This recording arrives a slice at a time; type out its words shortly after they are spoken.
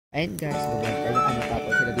Ayun guys, pumunta na kami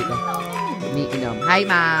tapos sila dito umiinom. Hi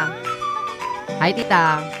ma! Hi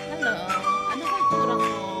tita! Hello! Ano kayo tura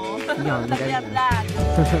ko? Yan, ganda.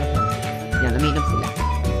 Yan, umiinom sila.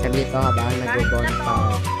 Kami dito habang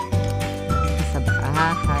nag-bonfire sa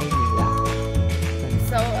bahay nila.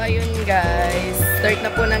 So, ayun guys. Start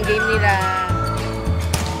na po ng game nila.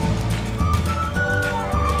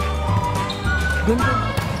 Ganda!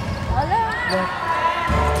 Wala!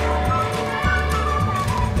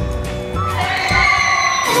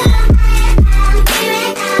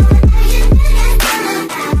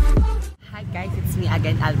 Hi guys, it's me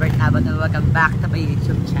again, Alberto, Abat, and welcome back to my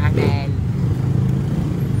YouTube channel.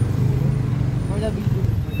 For the video.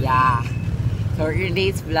 Yeah. So,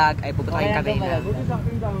 today's vlog ay pupuntahin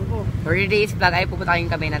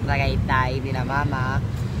kami na Tagaytay ni na mama.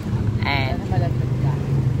 And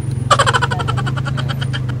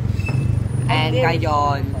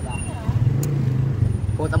ngayon,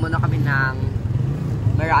 punta muna kami ng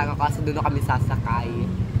Meralco kasi doon kami sasakay.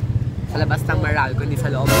 Sa labas ng Meralco, kundi sa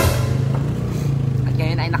loob. At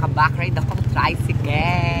ngayon ay naka-backride akong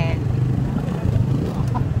tricycle.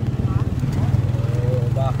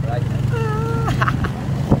 Backride.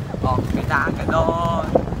 Okay na, gano'n.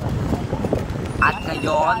 At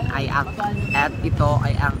ngayon ay ito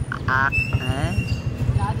ay ang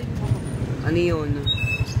ano yun?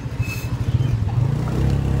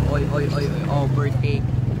 Oy, overtake.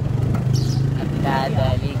 At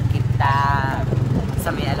dadaling kita sa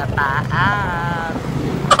may alapaan.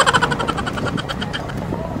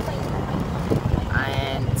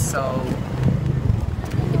 And so,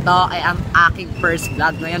 ito ay ang aking first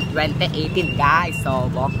vlog ngayon, 2018 guys.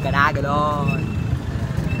 So, bongga na, gano'n.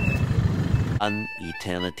 An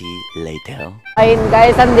eternity later. Ayun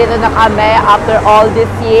guys, andito na kami after all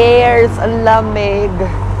these years. Ang lamig.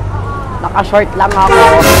 Naka-short lang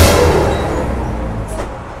ako.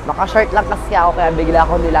 Naka-short lang kasi ako kaya bigla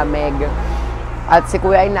ako nilamig. At si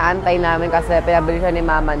kuya ay naantay namin kasi pinabili siya ni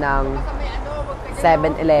mama ng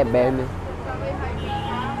 7-Eleven.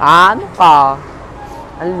 Ano ka?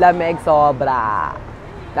 Ang lamig sobra.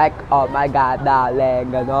 Like, oh my God,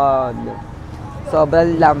 darling, ganon.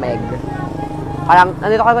 Sobrang lamig. Parang,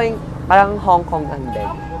 nandito kami, parang Hong Kong lang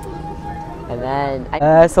din. And then,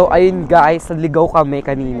 so ayun guys, naligaw kami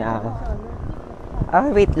kanina.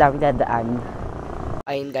 Wait lang, dadaan.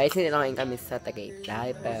 Ayun guys, hindi lang kami sa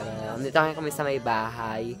Tagaytay, pero nandito kami sa may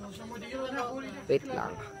bahay. Wait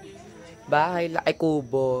lang. Bahay lang, ay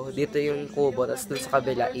kubo. Dito yung kubo, tapos dun sa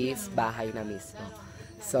kabila is bahay na mismo.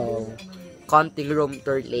 So, konting room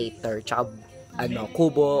tour later. Tsaka,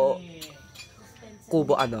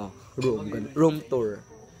 room tour.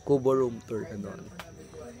 Kubo room tour, gano'n.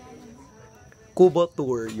 Kubo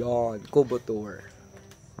tour, yon. Kubo tour.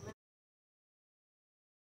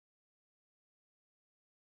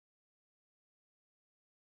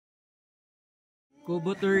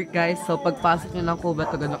 Kubo tour guys. So pagpasok nyo ng kubo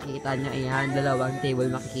to, nakikita nyo, ayan, dalawang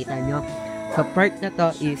table makikita nyo. Sa part na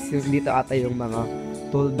to is yung dito ata yung mga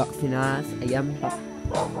toolbox nila. Ayan pa.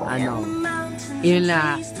 Yun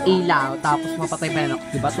na, ilaw, tapos mapatay pa yan,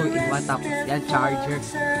 diba, 2-in-1, tapos yan, charger,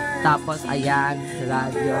 tapos ayan,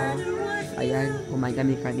 radio, ayan, kumain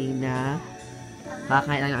kami kanina,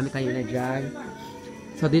 kakain lang namin kanina dyan.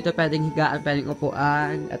 So dito pwedeng higaan, pwedeng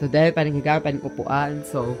upuan, at today pwedeng higaan, pwedeng upuan.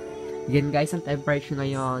 So yan guys, ang temperature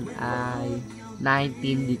ngayon ay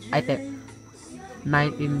 19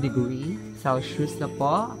 degree Celsius na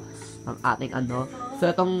po ang ating So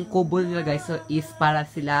itong kubo nila guys, so is para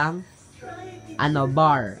silang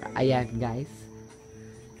bar. Ayan guys.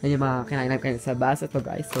 Yan yung mga kinain namin sa bus. Ito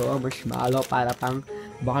guys, so marshmallow para pang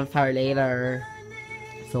bonfire later.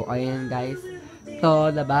 So ayan guys. Ito,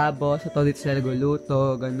 lababo. So ito dito sila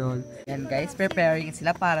nagluluto, ganun. Ayan guys, preparing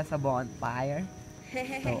sila para sa bonfire.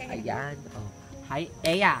 So ayan. Oh. Hi,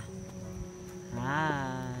 Eya.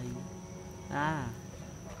 Hi.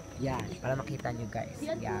 Yan, para makita nyo guys.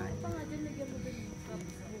 Yan.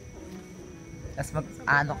 Tapos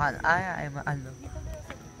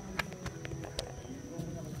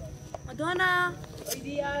Adona!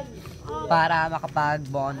 para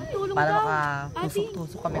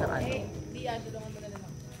makatusok-tusok kami ng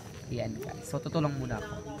Yan guys. So tutulong muna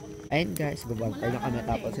ako. Ayun guys, babagpay na kami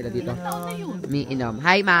tapos sila dito umiinom.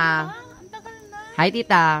 Hi ma! Hi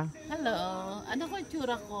tita! Hello! Ano ko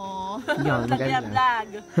itsura ko? Yan, ganda.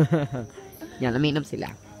 Yan, umiinom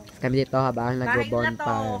sila. Kami dito habang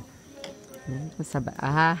nag-bonfire sa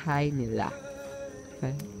bahay nila.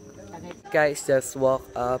 Okay. Guys, just walk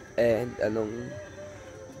up and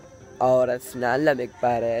oras na, lamig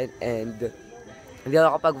pa rin, and hindi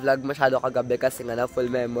ako kapag-vlog masyado kagabi kasi nga na full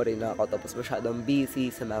memory na ako, tapos masyadong busy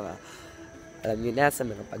sa mga Alam niyo na sa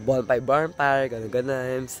mga pag-bonfire,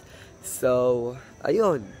 gano'n. So,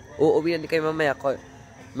 ayun. Uuwi na kayo mamaya.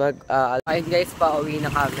 Ayun guys, pauwi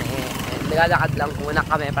na kami. Naglalakad lang muna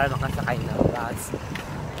kami para makasakay ng bus.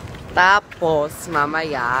 Tapos,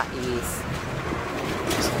 mamaya is,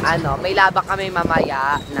 may laban kami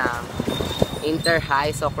mamaya ng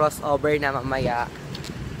inter-high. So, crossover na mamaya.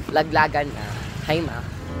 Laglagan na. Hi, ma.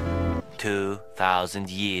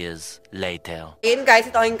 2,000 years later. Ayun guys,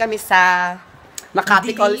 ito kami sa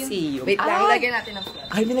Makati Coliseum. Wait lang, lagyan natin ng flag.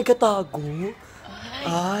 Ay, may nagkatago.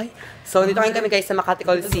 Ay. So, dito kami guys sa Makati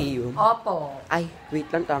Coliseum. Opo. Ay, wait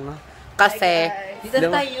lang, tama. Kasi, dito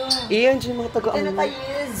na tayo. Iyan, dyan mga taga. Dito na tayo.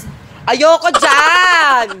 Ayoko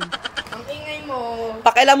dyan! Ang ingay mo.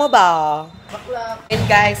 Pakialam mo ba? Bakla. And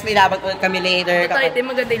guys, may laban ulit kami later. Ito tayo, ito yung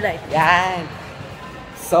maganda yung light. Yan.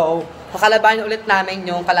 So, kakalabanin ulit namin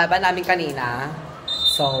yung kalaban namin kanina.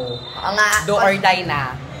 So, do or die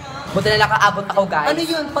na. Buti na nakaabot ako, guys. Ano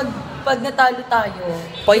yun? Pag natalo tayo?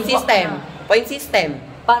 Point system. Point system.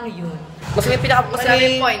 Paano yun? Mas may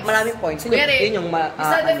Maraming points. Maraming points. Kunyari, Yun yung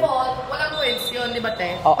isa default, walang points yun, di ba,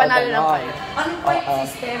 te? Oo, Panalo lang ganon. kayo. Anong point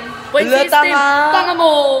system? Wala, Point system? tama. Tanga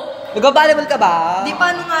mo! Nag-volleyball ka ba? Di,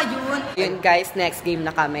 paano nga yun? Yun guys, next game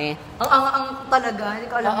na kami. Ang talaga, hindi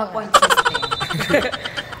ko alam ang point system.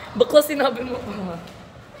 Bakla sinabi mo.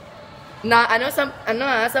 Na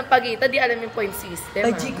sa pagita, di alam yung point system.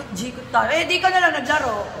 Ay, jikot tayo. Eh, di ka na lang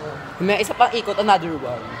naglaro. May isa pang ikot, another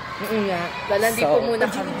one. nga. Lalandi So, po muna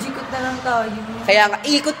kami. Jikot na lang tayo. Kaya nga,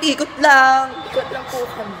 ikot-ikot lang. Ikot lang po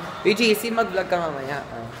kami. BGC, mag-vlog ka mamaya.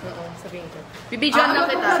 Oo, sabihin ko. Bibidyoan lang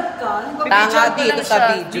kita. Tanga ko dito lang sa siya.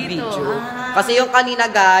 video. Dito. Kasi yung kanina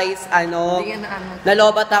guys, Hindi yan na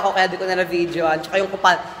nalobat ako kaya di ko na na-videoan. Tsaka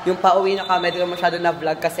yung pauwi na kami, di ko masyado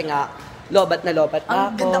na-vlog kasi nga, lobat na lobat na Ang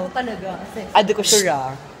ako. ganda ko talaga. Kasi, Di ko sure ah.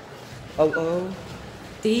 Oo.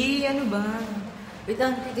 ano ba? Wait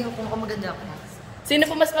lang, titingnan ko kung maganda ako. Sino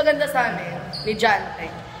po mas maganda sa amin? Ni Jante.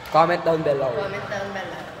 Comment down below. Comment down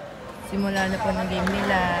below. Simula na po ng game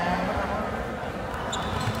nila.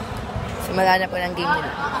 Simula na po ng game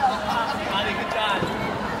nila.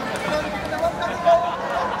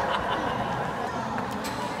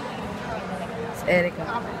 Si Erica.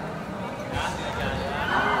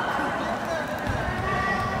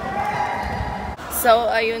 So,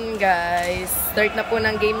 ayun guys. Start na po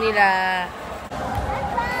ng game nila.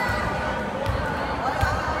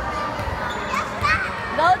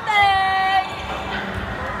 Go, Tay!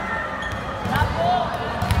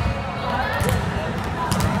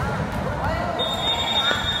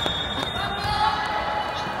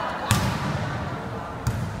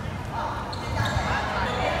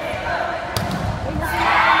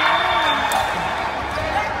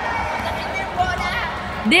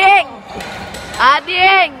 Ding!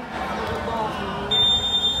 Ading!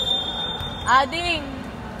 Ading!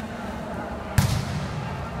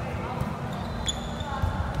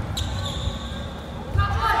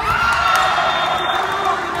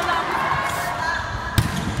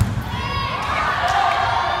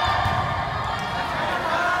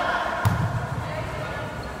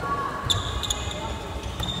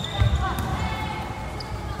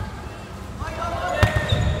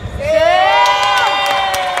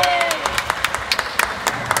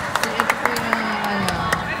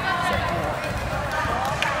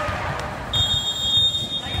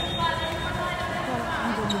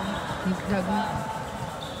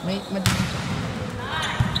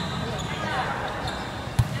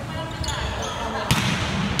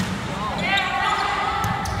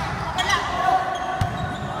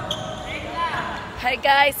 Hi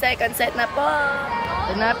guys, second set na po.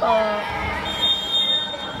 Ito na po.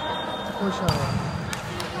 Ako siya.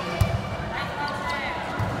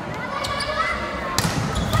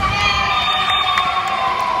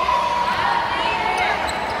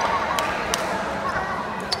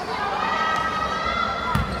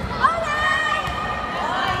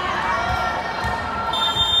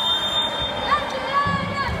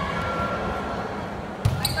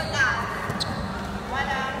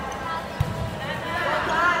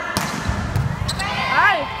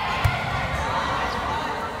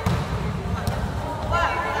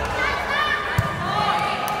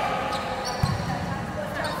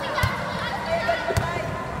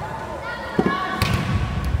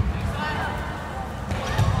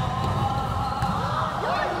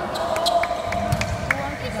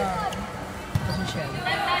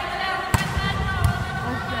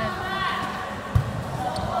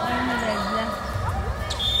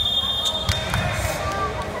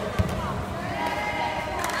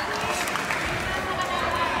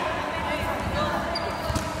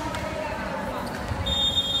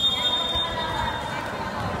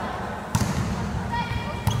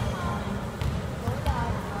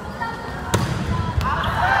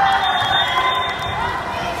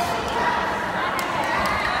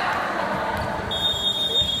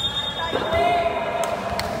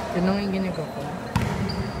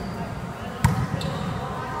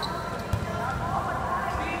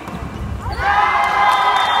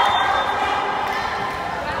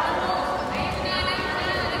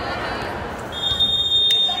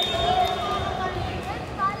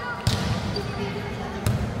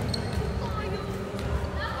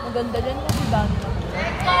 Maganda dyan kasi dami na.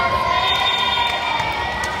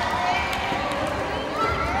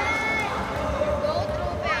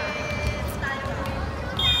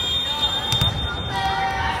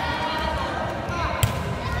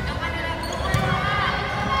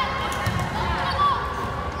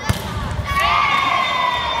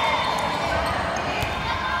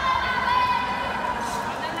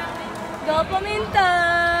 Go, pumunta!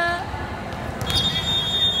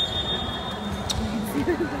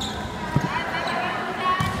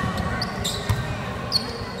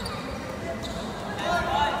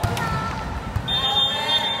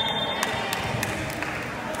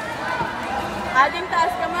 Ating taas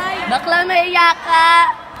kamay. Bakla maiyak ka.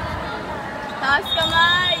 Taas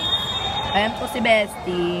kamay. Ayan po si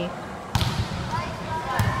Bestie.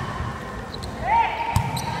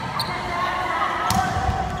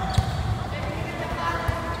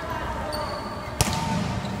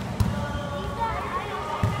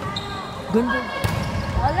 Ganda.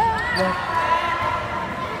 Wala.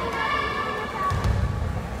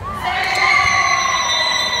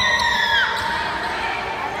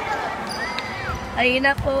 Ay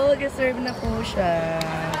na po, deserve na po siya.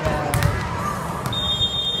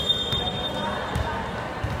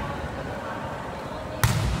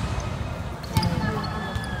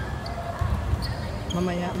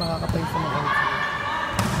 Mamaya makakapay sa mga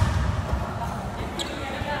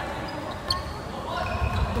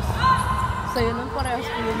sa'yo nung parehas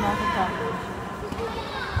ko yung makakita.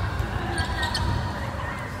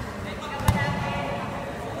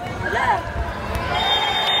 Wala!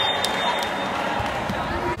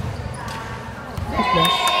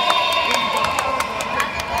 Flash.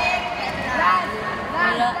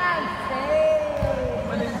 Wala.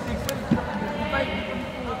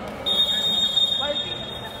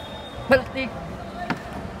 Baltik.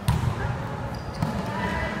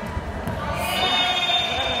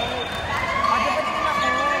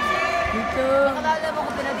 Dito. Nakalala mo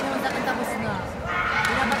kung pinag-inom sa akin tapos na.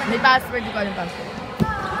 May password, di ko alam password.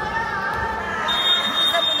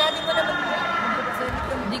 Sabi mo na, di mo naman.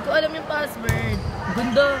 Hindi ko alam yung password.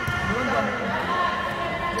 Ganda.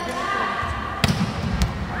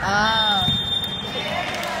 Ah.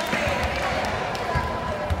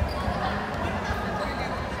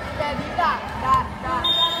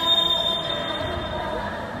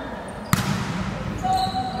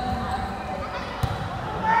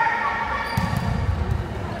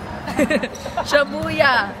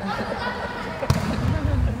 Shabuya.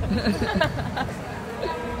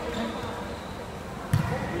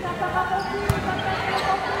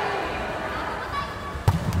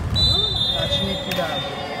 Nationality daw.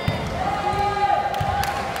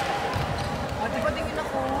 Ate, patingin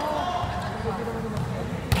ako.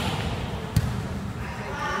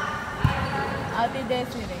 Ate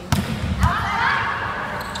Desiree.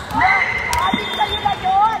 Ate, sa'yo na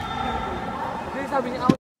yun! Sabi niya,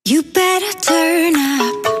 You better turn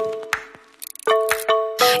up.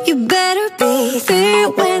 You better be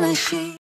there when I shake.